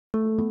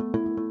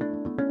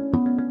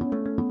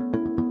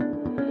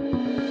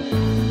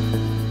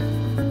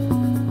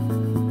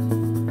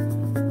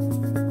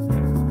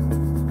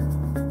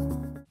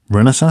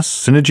Renesas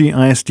Synergy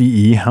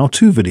ISDE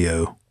How-To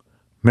video,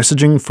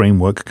 Messaging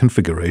Framework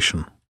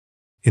Configuration.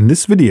 In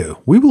this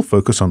video, we will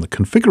focus on the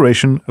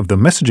configuration of the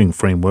Messaging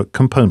Framework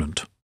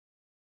component.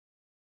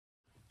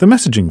 The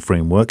Messaging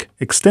Framework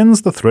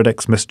extends the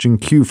ThreadX messaging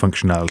queue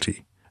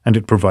functionality, and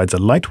it provides a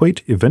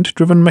lightweight,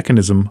 event-driven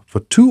mechanism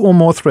for two or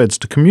more threads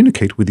to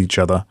communicate with each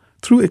other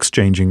through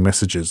exchanging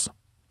messages.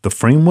 The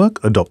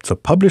framework adopts a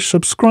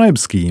publish-subscribe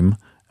scheme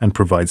and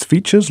provides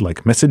features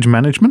like message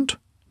management,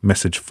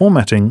 message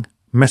formatting,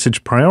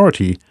 message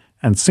priority,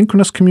 and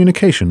synchronous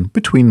communication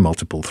between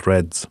multiple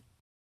threads.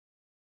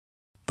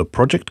 The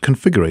project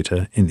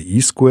configurator in the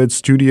E²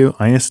 Studio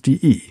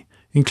ISDE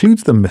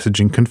includes the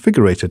Messaging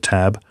Configurator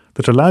tab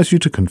that allows you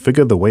to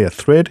configure the way a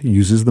thread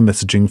uses the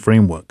messaging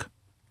framework.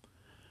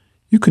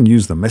 You can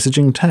use the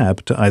Messaging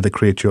tab to either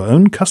create your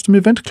own custom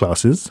event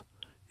classes,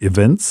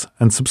 events,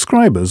 and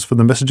subscribers for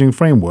the messaging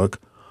framework,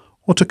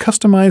 or to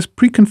customize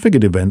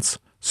pre-configured events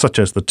such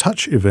as the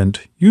touch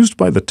event used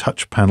by the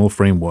touch panel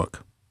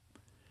framework.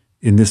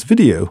 In this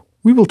video,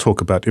 we will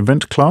talk about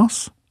event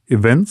class,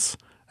 events,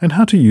 and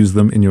how to use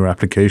them in your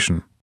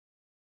application.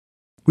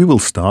 We will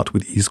start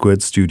with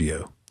E²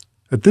 Studio.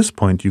 At this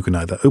point, you can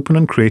either open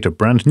and create a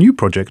brand new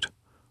project,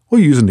 or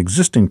use an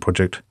existing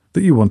project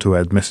that you want to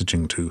add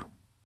messaging to.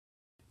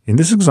 In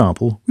this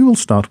example, we will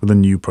start with a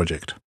new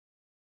project.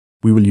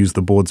 We will use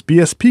the board's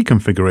BSP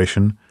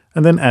configuration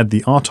and then add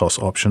the RTOS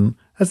option,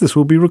 as this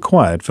will be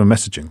required for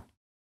messaging.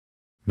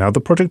 Now the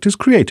project is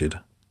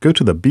created, go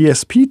to the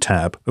BSP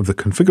tab of the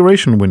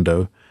configuration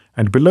window,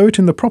 and below it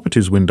in the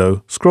properties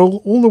window,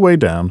 scroll all the way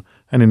down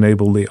and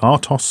enable the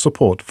RTOS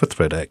support for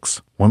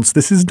ThreadX. Once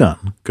this is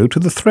done, go to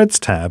the Threads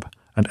tab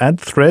and add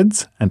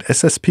threads and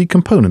SSP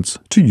components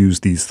to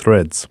use these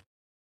threads.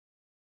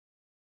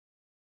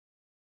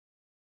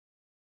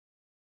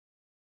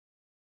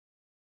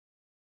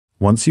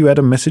 Once you add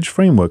a message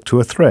framework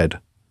to a thread,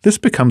 this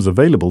becomes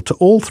available to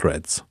all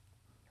threads.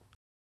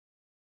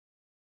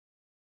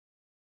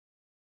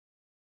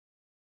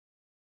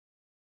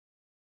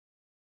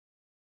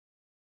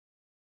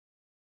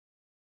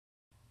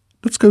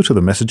 Let's go to the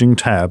Messaging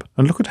tab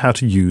and look at how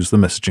to use the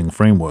messaging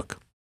framework.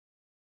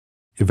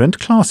 Event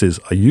classes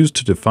are used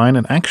to define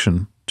an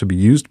action to be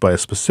used by a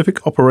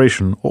specific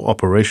operation or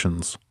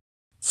operations.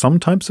 Some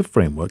types of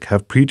framework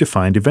have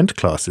predefined event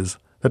classes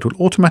that will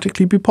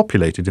automatically be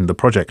populated in the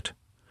project.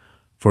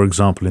 For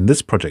example, in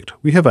this project,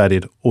 we have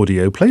added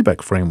Audio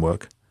Playback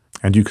Framework,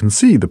 and you can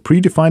see the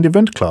predefined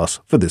event class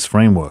for this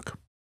framework.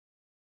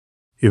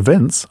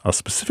 Events are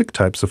specific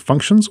types of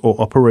functions or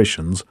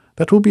operations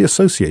that will be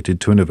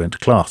associated to an event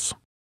class.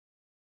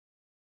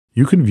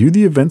 You can view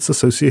the events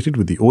associated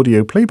with the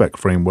Audio Playback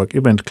Framework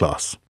event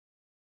class.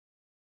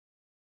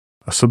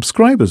 A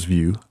subscribers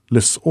view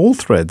lists all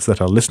threads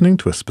that are listening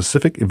to a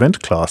specific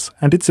event class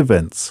and its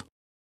events.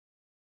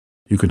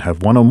 You can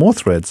have one or more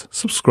threads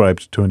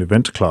subscribed to an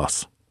event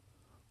class.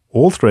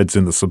 All threads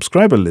in the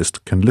subscriber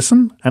list can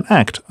listen and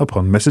act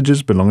upon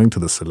messages belonging to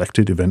the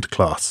selected event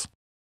class.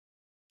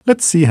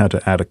 Let's see how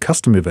to add a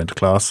custom event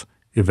class,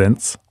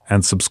 events,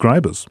 and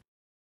subscribers.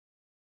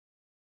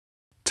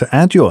 To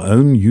add your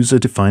own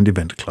user-defined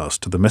event class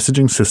to the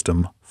messaging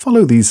system,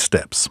 follow these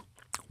steps.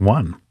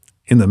 1.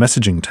 In the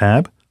Messaging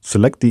tab,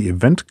 select the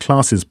Event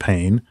Classes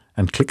pane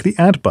and click the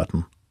Add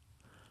button.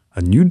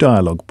 A new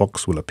dialog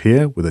box will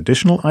appear with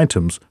additional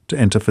items to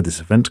enter for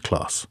this event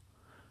class.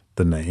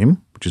 The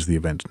name, which is the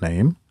event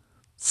name,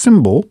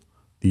 symbol,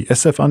 the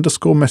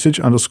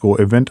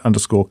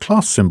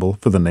sf_message_event_class symbol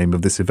for the name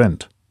of this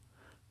event.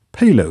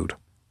 Payload.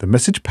 The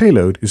message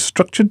payload is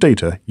structured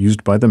data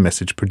used by the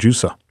message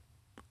producer.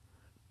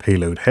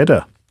 Payload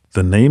header.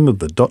 The name of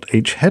the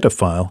 .h header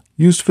file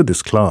used for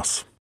this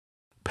class.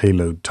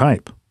 Payload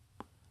type.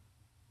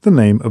 The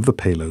name of the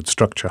payload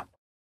structure.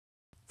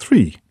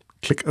 3.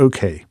 Click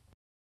OK.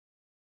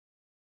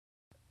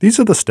 These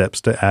are the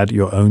steps to add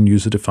your own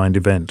user-defined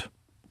event.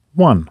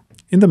 1.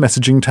 In the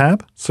Messaging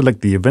tab,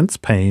 select the Events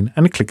pane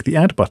and click the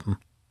Add button.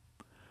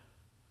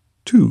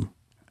 2.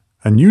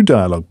 A new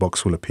dialog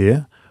box will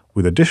appear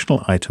with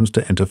additional items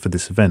to enter for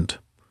this event.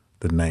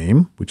 The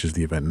name, which is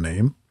the event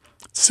name,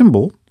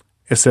 symbol,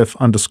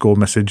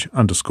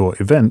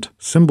 sf_message_event,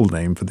 symbol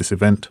name for this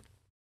event.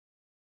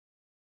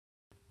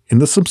 In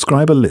the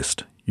subscriber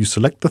list, you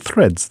select the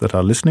threads that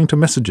are listening to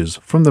messages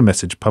from the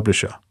message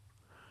publisher.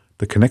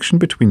 The connection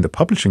between the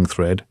publishing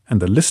thread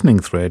and the listening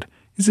thread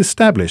is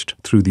established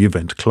through the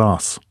event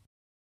class.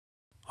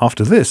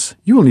 After this,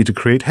 you will need to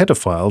create header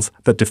files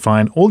that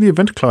define all the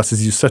event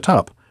classes you set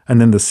up, and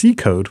then the C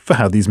code for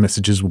how these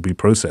messages will be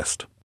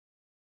processed.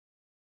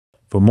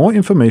 For more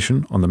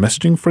information on the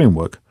messaging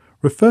framework,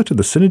 refer to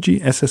the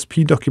Synergy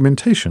SSP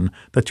documentation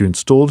that you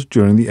installed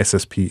during the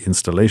SSP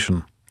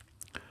installation.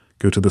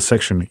 Go to the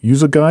section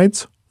User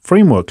Guides,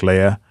 Framework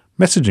Layer,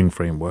 Messaging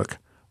Framework,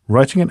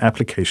 Writing an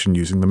application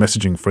using the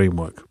messaging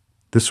framework.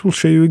 This will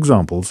show you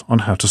examples on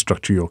how to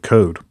structure your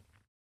code.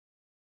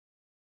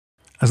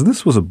 As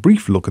this was a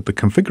brief look at the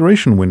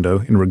configuration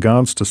window in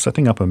regards to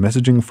setting up a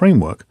messaging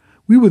framework,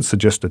 we would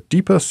suggest a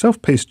deeper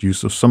self-paced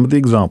use of some of the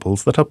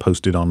examples that are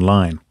posted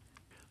online.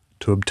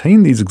 To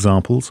obtain these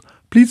examples,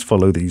 please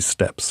follow these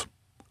steps.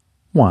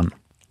 1.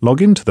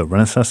 Log in to the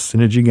Renesas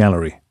Synergy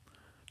Gallery.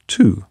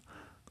 2.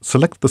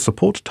 Select the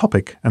support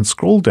topic and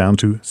scroll down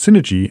to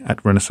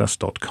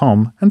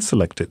synergy@renesas.com and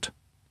select it.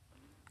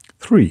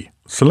 3.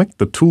 Select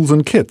the Tools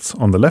and Kits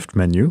on the left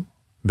menu,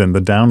 then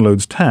the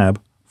Downloads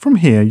tab. From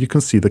here you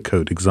can see the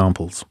code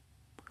examples.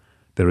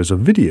 There is a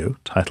video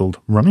titled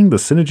Running the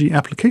Synergy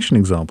Application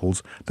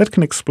Examples that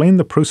can explain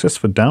the process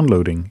for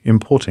downloading,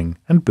 importing,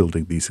 and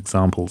building these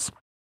examples.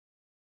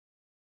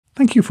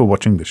 Thank you for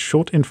watching this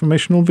short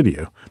informational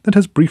video that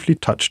has briefly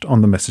touched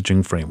on the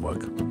messaging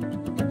framework.